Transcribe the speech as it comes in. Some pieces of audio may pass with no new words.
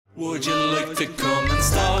Would you like to come and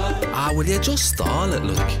stall it? Ah, will you just stall it,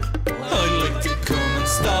 look? I'd like to come and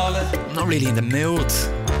stall it. I'm not really in the mood.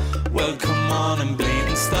 Well, come on and bleed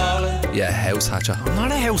and stall it. Yeah, house hatcher. I'm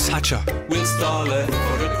not a house hatcher. We'll stall it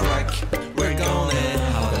for the crack. We're gonna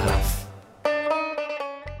have a laugh.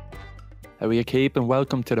 How are you keeping?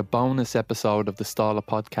 Welcome to the bonus episode of the Staller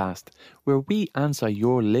podcast, where we answer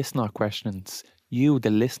your listener questions. You,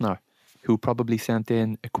 the listener, who probably sent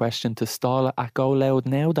in a question to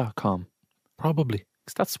staller@goloudnow.com. Probably,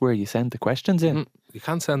 because that's where you send the questions in. You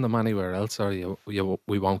can't send them anywhere else or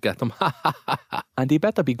we won't get them. And they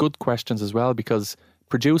better be good questions as well, because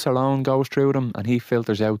producer Owen goes through them and he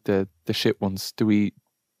filters out the shit ones. Do we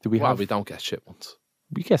Well, we don't get shit ones.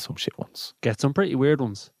 We get some shit ones. Get some pretty weird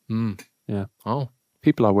ones. Yeah. Oh.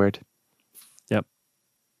 People are weird. Yep.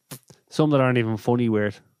 Some that aren't even funny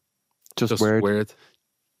weird. Just weird.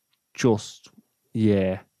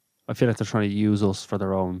 Yeah. I feel like they're trying to use us for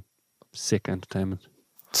their own sick entertainment.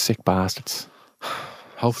 Sick bastards.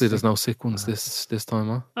 Hopefully there's no sick ones this time,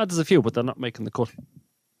 huh? There's a few, but they're not making the cut.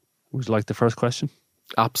 Would you like the first question?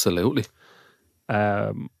 Absolutely.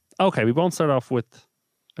 Okay, we won't start off with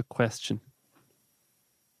a question.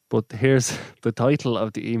 But here's the title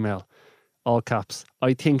of the email. All caps.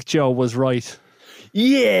 I think Joe was right.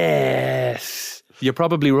 Yes! You're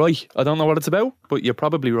probably right. I don't know what it's about, but you're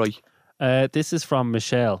probably right. This is from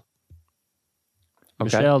Michelle.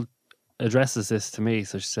 Okay. Michelle addresses this to me.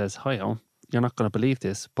 So she says, "Hi, Owen. You're not going to believe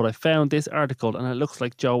this, but I found this article and it looks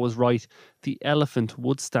like Joe was right. The elephant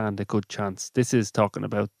would stand a good chance." This is talking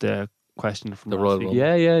about the question from The last Royal week.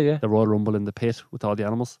 Rumble. Yeah. The Royal Rumble in the pit with all the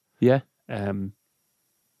animals. Yeah. And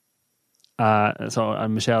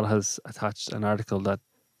Michelle has attached an article that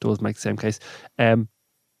does make the same case.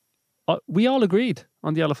 We all agreed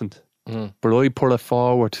on the elephant. But I put it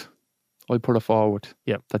forward.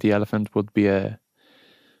 Yeah. That the elephant would be a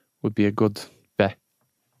good bet.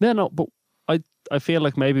 No, but I feel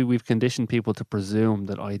like maybe we've conditioned people to presume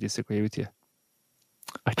that I disagree with you.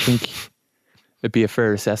 I think it'd be a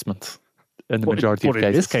fair assessment in the majority of But cases.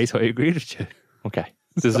 in this case, I agree with you. Okay.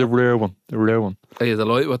 This is a rare one. Are you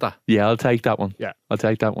delighted with that? Yeah, I'll take that one. Yeah. I'll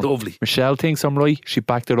take that one. Lovely. Michelle thinks I'm right. She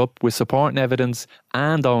backed it up with supporting evidence,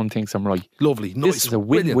 and Owen thinks I'm right. Lovely. Nice. This is a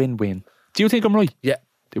Brilliant. win-win-win. Do you think I'm right? Yeah.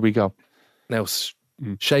 There we go. Now,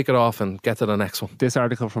 shake it off and get to the next one. This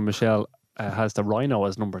article from Michelle has the rhino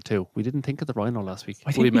as number 2. We didn't think of the rhino last week.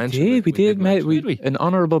 I think we mentioned did. it. We did, mate. Did we? An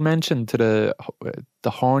honourable mention to the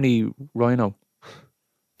horny rhino.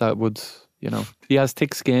 That would, he has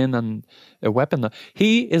thick skin and a weapon.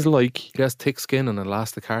 He is like... He has thick skin and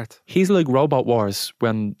elastic heart. He's like Robot Wars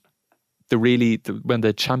when when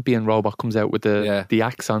the champion robot comes out with the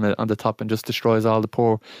axe on the top and just destroys all the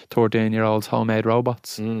poor 13-year-olds homemade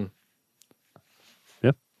robots. Yep.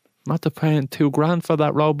 Not to paying $2,000 for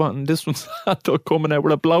that robot, and this one's coming out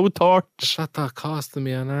with a blowtorch. That costing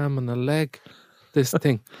me an arm and a leg. This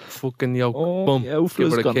thing. Fucking yoke. Oh, Boom. the Give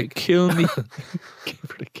Alpha's her a gonna kick. kill me. Give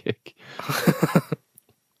it a kick.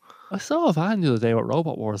 I saw a van the other day with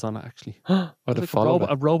Robot Wars on it, actually. I'd have Like followed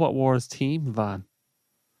a it. Robot Wars team van.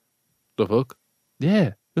 The fuck? Yeah.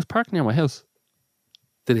 It was parked near my house.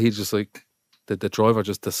 Did the driver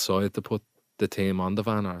just decide to put the team on the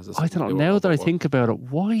van? Or is this I don't know. something Now that I about think about it,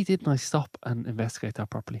 why didn't I stop and investigate that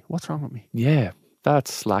properly? What's wrong with me? Yeah,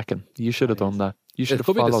 that's slacking. You should have done that. You should It have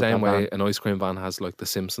could be followed the same that way van. an ice cream van has like the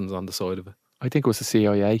Simpsons on the side of it. I think it was the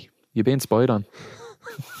CIA. You're being spied on.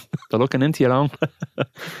 They're looking into you, on.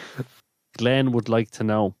 Glenn would like to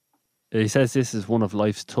know. He says this is one of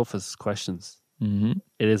life's toughest questions. Mm-hmm.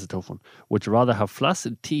 It is a tough one. Would you rather have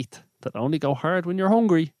flaccid teeth that only go hard when you're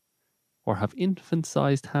hungry, or have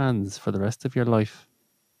infant-sized hands for the rest of your life?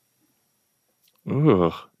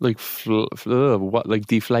 Ugh, like what? Like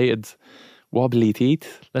deflated, wobbly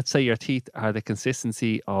teeth. Let's say your teeth are the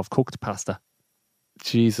consistency of cooked pasta,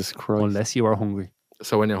 Jesus Christ! unless you are hungry.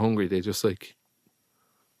 So when you're hungry, they just like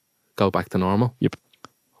go back to normal. Yep.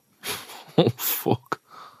 Oh fuck!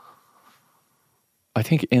 I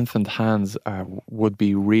think infant hands would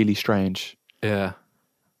be really strange. Yeah,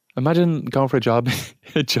 Imagine going for a job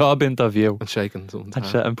interview and shaking someone's and,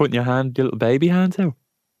 hand. and putting your little baby hands out.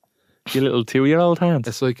 Your little 2-year-old hands.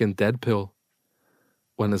 It's like in Deadpool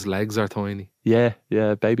when his legs are tiny. Yeah,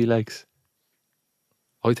 baby legs.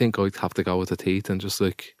 I think I'd have to go with the teeth and just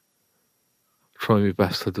like try my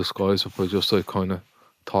best to disguise it by just like kind of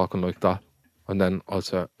talking like that. And then I'll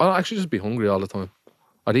actually just be hungry all the time.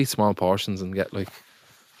 I'd eat small portions and get like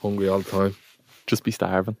hungry all the time. Just be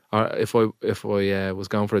starving. Or if I was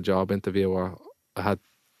going for a job interview or I had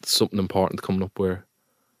something important coming up where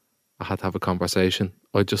I had to have a conversation,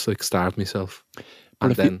 I'd just like starve myself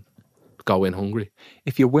and if then go in hungry.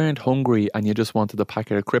 If you weren't hungry and you just wanted a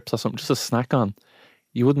packet of crisps or something, just a snack on,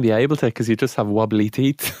 you wouldn't be able to because you just have wobbly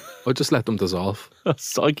teeth. I'd just let them dissolve.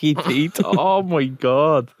 Soggy teeth. Oh my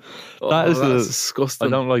God. That's is disgusting.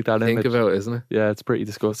 I don't like that Think image. about it, isn't it? Yeah, it's pretty It's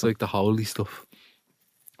disgusting. like the holy stuff.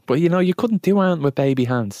 But you know, you couldn't do anything with baby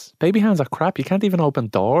hands. Baby hands are crap. You can't even open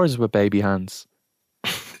doors with baby hands.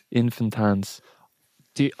 Infant hands.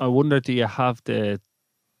 I wonder, do you have the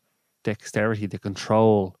dexterity, the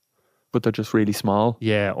control? But they're just really small.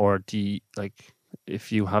 Yeah, or do you, like,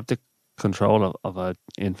 if you have the control of an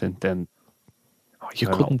infant, then Oh, you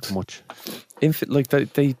I don't know, couldn't. much. Infant, like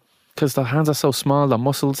they, because their hands are so small, their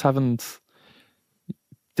muscles haven't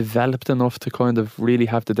developed enough to kind of really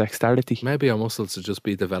have the dexterity. Maybe your muscles would just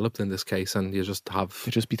be developed in this case, and you just have.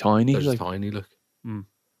 They'd just be tiny. They're just Like, tiny, look.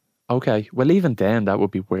 okay, well, even then, that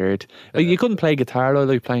would be weird. Like, you couldn't play guitar. I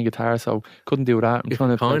like playing guitar, so couldn't do that. I'm You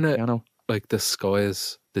trying to play kinda- piano. Like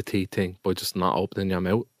disguise the teeth thing by just not opening your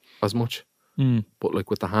mouth as much. Mm. But like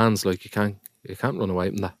with the hands, like you can't run away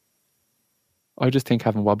from that. I just think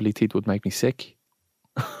having wobbly teeth would make me sick.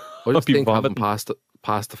 I just be think having vomiting.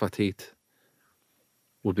 pasta for teeth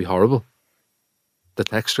would be horrible. The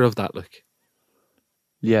texture of that, like.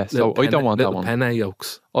 Yeah, so I don't want that one. Penne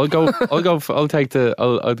yolks. I'll go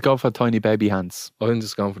for tiny baby hands. I'm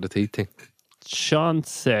just going for the teeth thing. Sean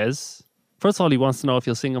says, first of all, he wants to know if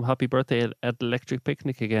you'll sing him Happy Birthday at Electric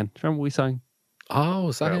Picnic again. Do you remember we sang? Oh,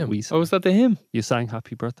 is that him? We sang. Oh, is that to him? You sang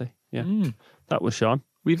Happy Birthday. Yeah, Mm. that was Sean.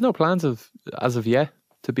 We've no plans as of yet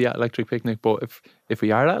to be at Electric Picnic, but if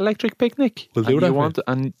we are at Electric Picnic, We'll do and that, you want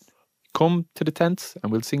and come to the tent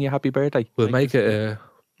and we'll sing you Happy Birthday. We'll make it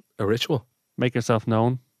a ritual. Make yourself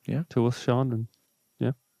known Yeah. to us, Sean. And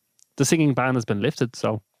yeah, the singing ban has been lifted,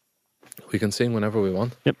 so We can sing whenever we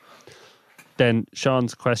want. then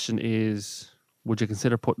Sean's question is, would you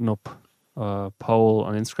consider putting up a poll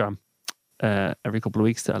on Instagram every couple of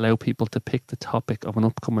weeks to allow people to pick the topic of an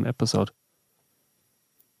upcoming episode?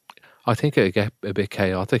 I think it'd get a bit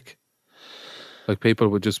chaotic. Like people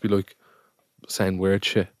would just be like saying weird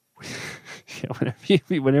shit. Yeah,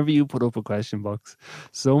 whenever you put up a question box,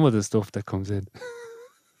 some of the stuff that comes in,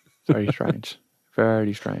 Very strange.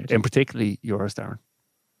 Very strange. and particularly yours, Darren.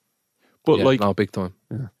 But Yeah, like, no, big time.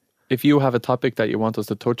 if you have a topic that you want us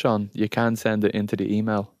to touch on, you can send it into the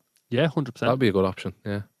email. Yeah, 100%. That'd be a good option.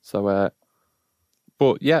 Yeah. So,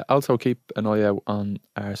 but yeah, also keep an eye out on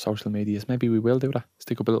our social medias. Maybe we will do that.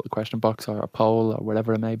 Stick up a little question box or a poll or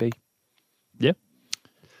whatever it may be.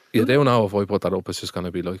 You do know if I put that up, it's just going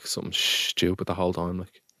to be like something stupid the whole time.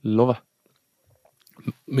 Like, Love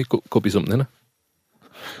it. could be something in it.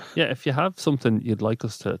 Yeah, if you have something you'd like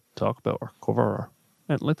us to talk about or cover or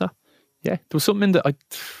anything like that. Yeah, there was something in that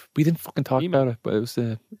we didn't fucking talk Email. about it, but it was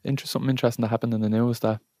something interesting that happened in the news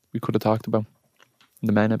that we could have talked about in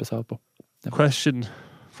the main episode. But Question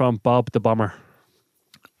from Bob the Bomber.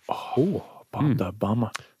 oh, Bob the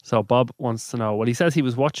Bomber. So Bob wants to know, well, he says he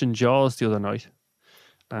was watching Jaws the other night,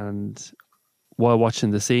 and while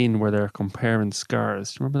watching the scene where they're comparing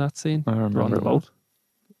scars, do you remember that scene? I They're on remember the boat.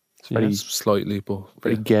 It's very, Slightly, but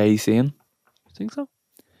very gay scene. I think so.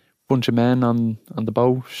 Bunch of men on the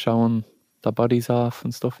boat showing their bodies off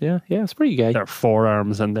and stuff. Yeah, it's pretty gay. Their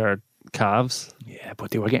forearms and their calves. Yeah,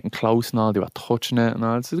 but they were getting close and all. They were touching it and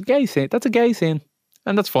all. It's a gay scene. That's a gay scene,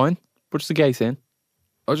 and that's fine. But it's a gay scene.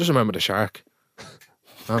 I just remember the shark.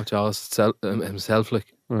 Oh, Jaws himself,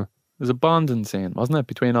 like. There's a bonding scene, wasn't it,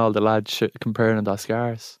 between all the lads comparing their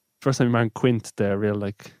scars? First time man Quint, the real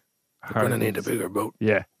like We're gonna need a bigger boat.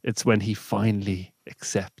 Yeah, it's when he finally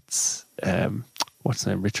accepts what's his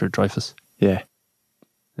name, Richard Dreyfuss. Yeah.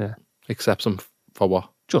 Accepts him for what?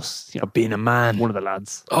 Just, you know, Being a man. one of the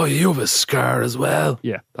lads. Oh, you have a scar as well.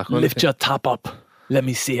 Yeah. That kind of Lift thing. your top up. Let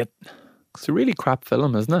me see it. It's a really crap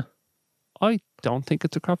film, isn't it? I don't think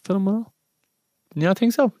it's a crap film at all. You don't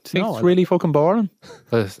think so? Do you think No, it's I really fucking boring?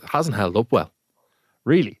 It hasn't held up well.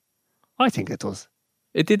 Really? I think it does.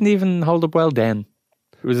 It didn't even hold up well then.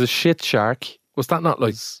 It was a shit shark, Was that not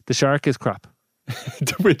like? The shark is crap.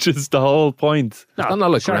 which is the whole point. No, Was that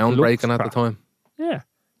not like the shark looks groundbreaking at the crap. time? Yeah.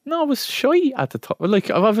 No, it was shy at the time. Like,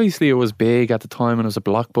 obviously it was big at the time and it was a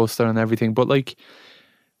blockbuster and everything, but like,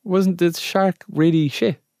 wasn't the shark really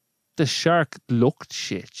shit? The shark looked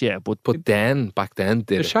shit, yeah, but But then, back then, did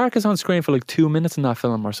The it. shark is on screen for like 2 minutes in that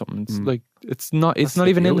film or something. It's like, it's not That's not the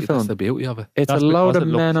even in the beauty- That's film. the beauty of it. It's That's a load because of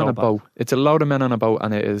it looked men on so a bad. boat. It's a load of men on a boat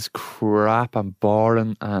and it is crap and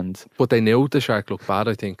boring and But they knew the shark looked bad,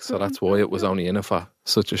 I think, so that's why it was only in it for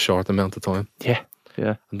such a short amount of time. yeah.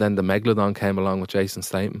 And then the Megalodon came along with Jason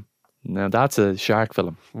Statham. Now that's a shark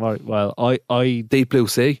film. right, well, I Deep Blue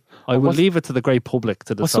Sea. would what's- leave it to the great public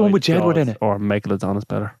to decide. what's the one with Jedward in Jaws it? Or Megalodon is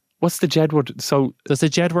better. What's the Jedward? So There's a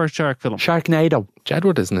Jedward shark film. Sharknado.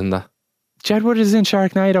 Jedward isn't in that. Jedward is in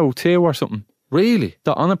Sharknado 2 or something. Really?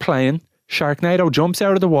 They're on a plane. Sharknado jumps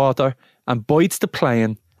out of the water and bites the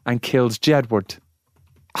plane and kills Jedward.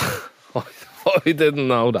 I didn't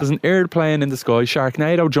know that. There's an airplane in the sky.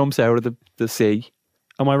 Sharknado jumps out of the sea.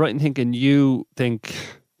 Am I right in thinking you think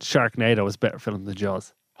Sharknado is a better film than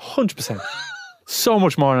Jaws? 100%. So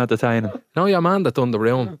much more entertaining. No, your man that done The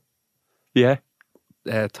Room, Yeah.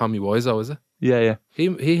 Tommy Wiseau, is it? Yeah.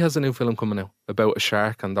 He has a new film coming out about a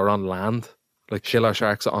shark and they're on land. Like killer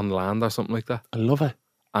sharks are on land or something like that. I love it.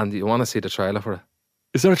 And you want to see the trailer for it.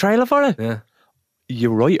 Is there a trailer for it? Yeah.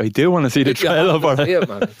 You're right. I do want to see the trailer for it. Yeah,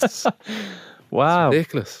 man. It's Wow.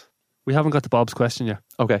 ridiculous. We haven't got to Bob's question yet.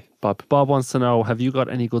 Okay, Bob. Bob wants to know, have you got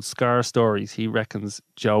any good scar stories? He reckons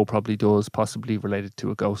Joe probably does, possibly related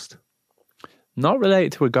to a ghost. Not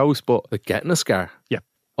related to a ghost, but Like getting a scar.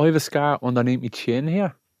 I have a scar underneath my chin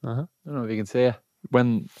here. Uh-huh. I don't know if you can see it.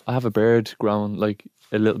 When I have a beard growing, like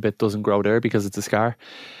a little bit doesn't grow there because it's a scar.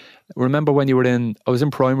 Remember when I was in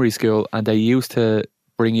primary school and they used to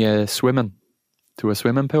bring you swimming to a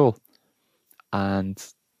swimming pool and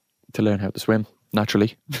to learn how to swim,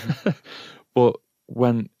 naturally. But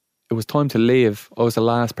when it was time to leave, I was the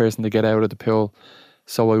last person to get out of the pool.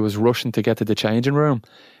 So I was rushing to get to the changing room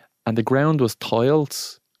and the ground was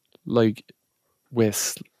tiles, like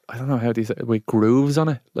with, I don't know how these, with grooves on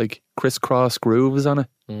it, like crisscross grooves on it.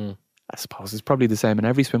 Mm. I suppose it's probably the same in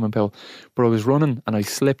every swimming pool. But I was running and I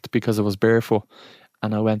slipped because I was barefoot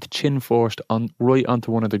and I went chin first right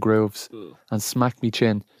onto one of the grooves and smacked me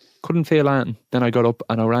chin. Couldn't feel anything. Then I got up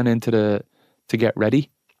and I ran to get ready,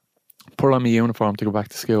 put on my uniform to go back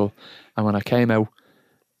to school. And when I came out,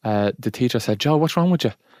 the teacher said, "Joe, what's wrong with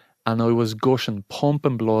you?" And I was gushing,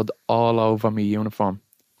 pumping blood all over my uniform,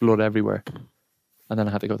 blood everywhere. And then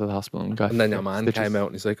I had to go to the hospital and got. And then your man stitches. came out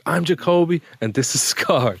and he's like, "I'm Jacoby and this is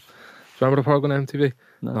Scar." Do you remember the program on MTV?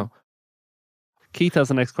 No. Keith has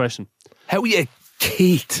the next question. How are you,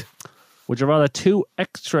 Keith? Would you rather 2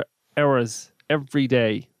 extra hours every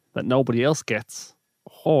day that nobody else gets,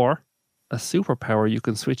 or a superpower you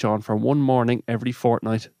can switch on for one morning every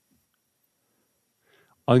fortnight?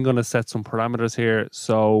 I'm going to set some parameters here.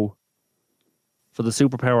 So for the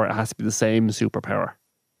superpower, it has to be the same superpower.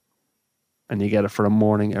 And you get it for a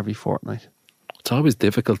morning every fortnight. It's always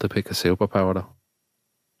difficult to pick a superpower though.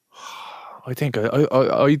 I think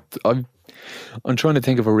I'm trying to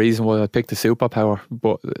think of a reason why I picked the superpower,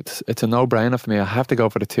 but it's a no-brainer for me. I have to go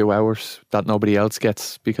for the 2 hours that nobody else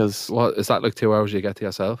gets because What is that, like 2 hours you get to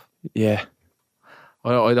yourself? yeah,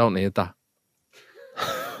 I don't need that.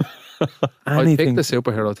 I picked the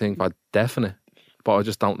superhero thing for definite, but I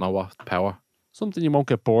just don't know what power. Something you won't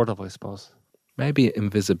get bored of, I suppose. Maybe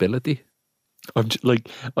invisibility.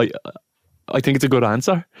 I think it's a good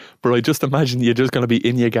answer, but I just imagine you're just going to be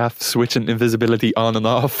in your gaff switching invisibility on and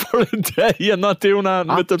off for a day and not doing that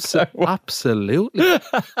with the power. Absolutely.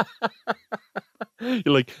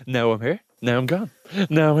 You're like, now I'm here, now I'm gone,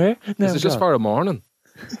 now I'm here, now This I'm is just gone. for a morning.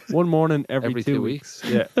 One morning every 2 2 weeks.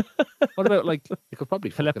 Yeah. What about like You could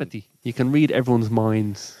probably telepathy? You can read everyone's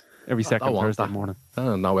minds every second want Thursday that. morning. I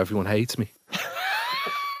don't know. Everyone hates me.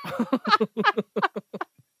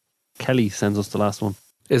 Kelly sends us the last one.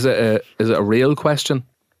 Is it a real question?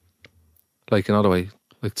 Like another way,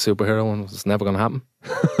 like the superhero one, it's never going to happen.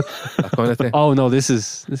 That kind of thing. Oh no, this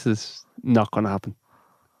is not going to happen.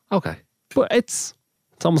 Okay, But it's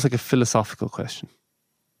almost like a philosophical question.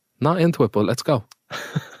 not into it, but let's go.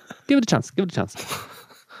 Give it a chance. Give it a chance.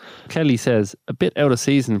 Kelly says, a bit out of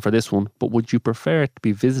season for this one, but would you prefer to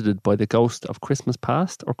be visited by the ghost of Christmas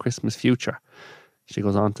past or Christmas future? She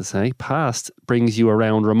goes on to say, past brings you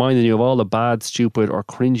around, reminding you of all the bad, stupid, or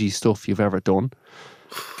cringy stuff you've ever done.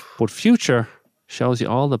 But future shows you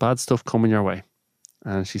all the bad stuff coming your way.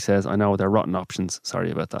 And she says, I know they're rotten options. Sorry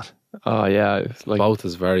about that. Oh yeah, it's like Both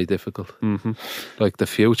is very difficult. Mm-hmm. Like the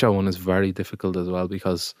future one is very difficult as well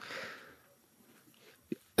because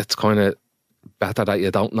it's kind of better that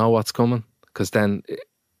you don't know what's coming, because then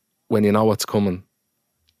when you know what's coming,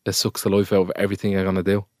 it sucks the life out of everything you're going to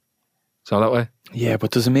do. So that way? yeah,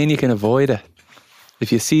 but does it mean you can avoid it?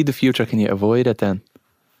 If you see the future, can you avoid it then?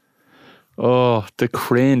 Oh, the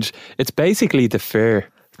cringe. It's basically the fear.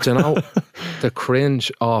 Do you know the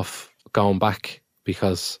cringe of going back,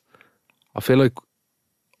 because I feel like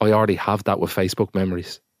I already have that with Facebook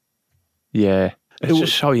memories. Yeah. It's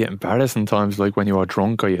just so you embarrassing times, like when you are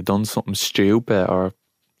drunk or you've done something stupid or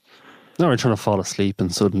Now you're trying to fall asleep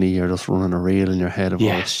and suddenly you're just running a reel in your head of all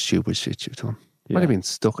Yeah. the stupid shit you've done. Yeah. Might have been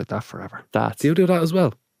stuck at that forever. that. Do you do that as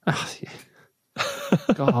well? Ah, yeah.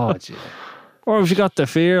 God, yeah. Or if you got the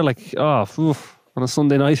fear, like, oof, on a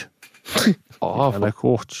Sunday night, Awful. Like,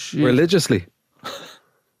 oh, gee. Religiously.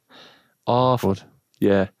 Awful. But-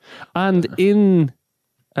 Yeah. And in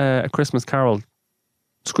A Christmas Carol,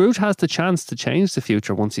 Scrooge has the chance to change the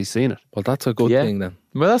future once he's seen it. Well, that's a good Yeah. thing then.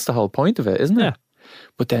 Well, that's the whole point of it, isn't it? Yeah.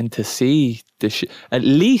 But then to see at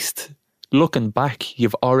least looking back,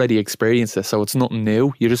 you've already experienced it, so it's nothing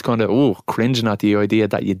new. You're just kind of cringing at the idea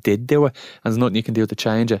that you did do it, and there's nothing you can do to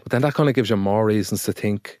change it. But then that kind of gives you more reasons to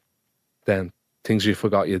think then things you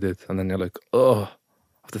forgot you did. And then you're like, oh, I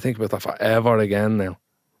have to think about that forever again now.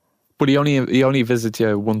 But he only visits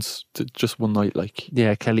you once, just one night, like.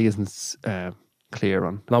 Yeah, Kelly isn't clear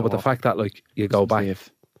on. No, but how the fact that like you go back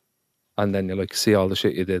and then you like see all the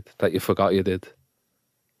shit you did that you forgot you did.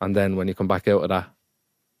 And then when you come back out of that,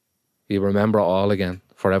 you remember it all again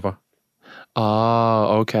forever.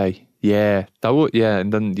 Oh, okay. Yeah. That would, yeah.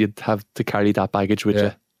 And then you'd have to carry that baggage with Yeah.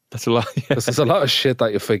 you. That's a lot. Yeah. Because there's a lot of shit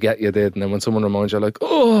that you forget you did. And then when someone reminds you, like,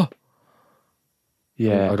 oh,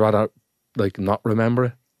 Yeah. I'd rather like not remember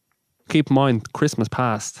it. Keep in mind, Christmas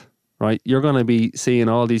past, right? You're going to be seeing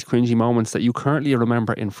all these cringy moments that you currently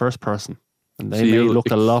remember in first person. And they So may you- look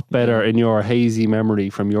a lot better in your hazy memory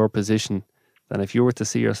from your position than if you were to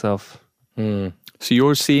see yourself. So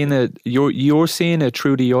you're seeing it. You're seeing it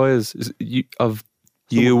through the eyes of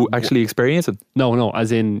you actually experiencing No,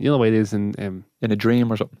 as in, you know the way it is in in a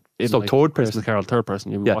dream or something. So like third Christmas person. Carol, third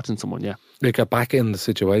person. You're Yeah. watching someone, yeah. You get back in the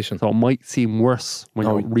situation. So it might seem worse when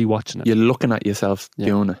Oh, you're rewatching it. You're looking at yourself Yeah.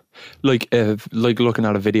 doing it, like looking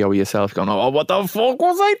at a video of yourself going, "Oh, what the fuck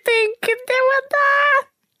was I thinking doing that?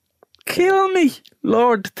 Kill me,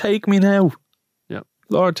 Lord, take me now. Yeah.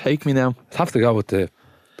 Lord, take me now." I'd have to go with the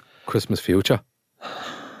Christmas future.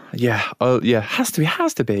 Yeah, yeah, has to be,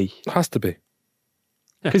 Has to be.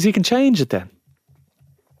 because you can change it then,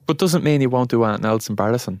 but doesn't mean you won't do anything else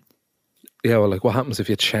embarrassing. Yeah, well, like what happens if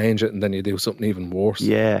you change it and then you do something even worse?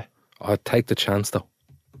 Yeah, I'd take the chance though.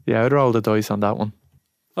 yeah, I'd roll the dice on that one.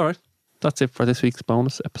 All right. That's it for this week's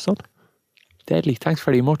bonus episode. Deadly, thanks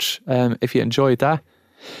very much. If you enjoyed that,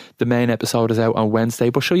 the main episode is out on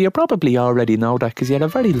Wednesday, but sure, you probably already know that because you're a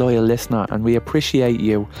very loyal listener and we appreciate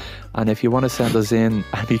you. And if you want to send us in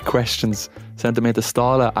any questions, send them into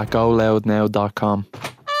stala@goloudnow.com.